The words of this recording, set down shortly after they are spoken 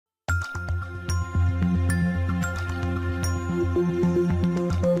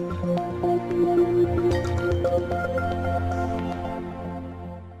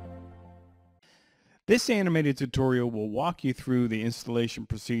This animated tutorial will walk you through the installation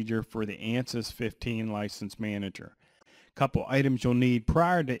procedure for the Ansys 15 License Manager. A couple items you'll need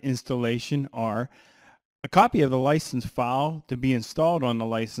prior to installation are a copy of the license file to be installed on the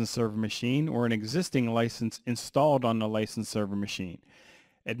license server machine or an existing license installed on the license server machine,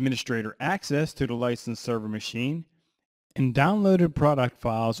 administrator access to the license server machine, and downloaded product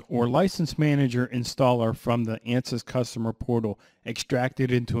files or license manager installer from the Ansys customer portal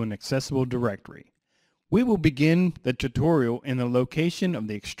extracted into an accessible directory. We will begin the tutorial in the location of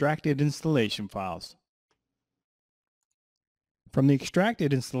the extracted installation files. From the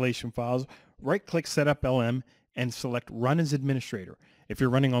extracted installation files, right-click Setup LM and select Run as Administrator. If you're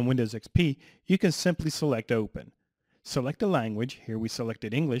running on Windows XP, you can simply select Open. Select a language, here we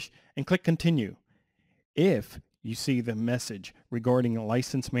selected English, and click Continue. If you see the message regarding a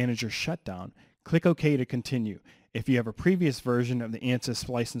License Manager shutdown, click OK to continue. If you have a previous version of the Ansys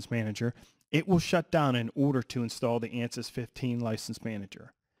License Manager, it will shut down in order to install the Ansys 15 License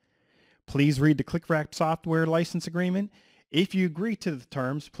Manager. Please read the ClickWrap software license agreement. If you agree to the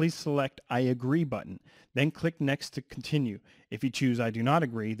terms, please select I agree button, then click Next to continue. If you choose I do not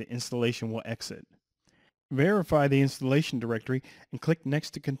agree, the installation will exit. Verify the installation directory and click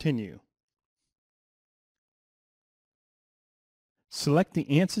Next to continue. Select the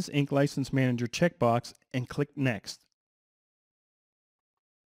Ansys Inc. License Manager checkbox and click Next.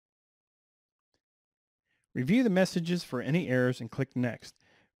 Review the messages for any errors and click Next.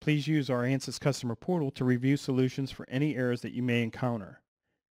 Please use our Ansys customer portal to review solutions for any errors that you may encounter.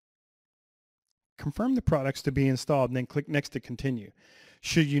 Confirm the products to be installed and then click Next to continue.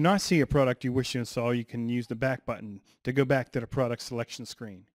 Should you not see a product you wish to install, you can use the back button to go back to the product selection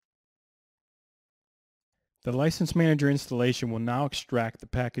screen. The License Manager installation will now extract the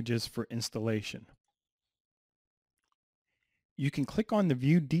packages for installation. You can click on the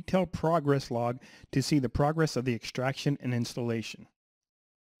View Detailed Progress log to see the progress of the extraction and installation.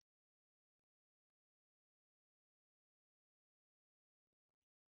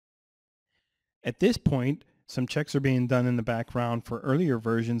 At this point, some checks are being done in the background for earlier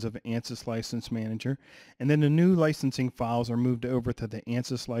versions of Ansys License Manager, and then the new licensing files are moved over to the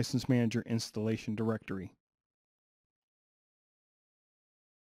Ansys License Manager installation directory.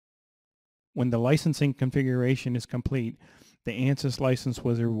 When the licensing configuration is complete, the Ansys License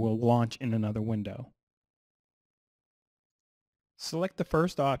Wizard will launch in another window. Select the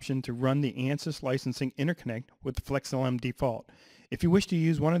first option to run the Ansys Licensing Interconnect with the FlexLM default. If you wish to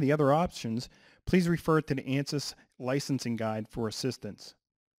use one of the other options, please refer to the Ansys Licensing Guide for assistance.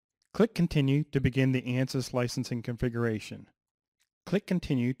 Click Continue to begin the Ansys licensing configuration. Click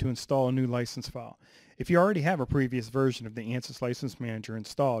Continue to install a new license file. If you already have a previous version of the Ansys License Manager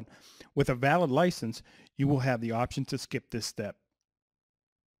installed with a valid license, you will have the option to skip this step.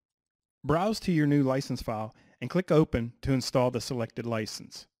 Browse to your new license file and click Open to install the selected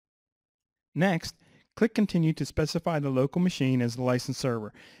license. Next, click Continue to specify the local machine as the license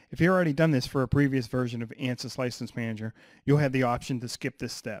server. If you've already done this for a previous version of Ansys License Manager, you'll have the option to skip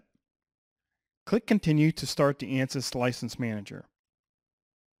this step. Click Continue to start the Ansys License Manager.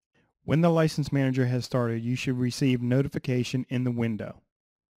 When the License Manager has started, you should receive notification in the window.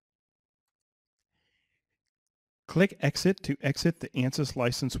 Click Exit to exit the Ansys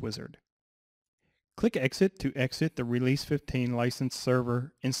License Wizard. Click Exit to exit the Release 15 License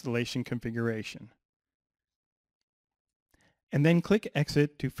Server installation configuration. And then click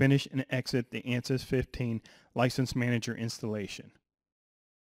Exit to finish and exit the Ansys 15 License Manager installation.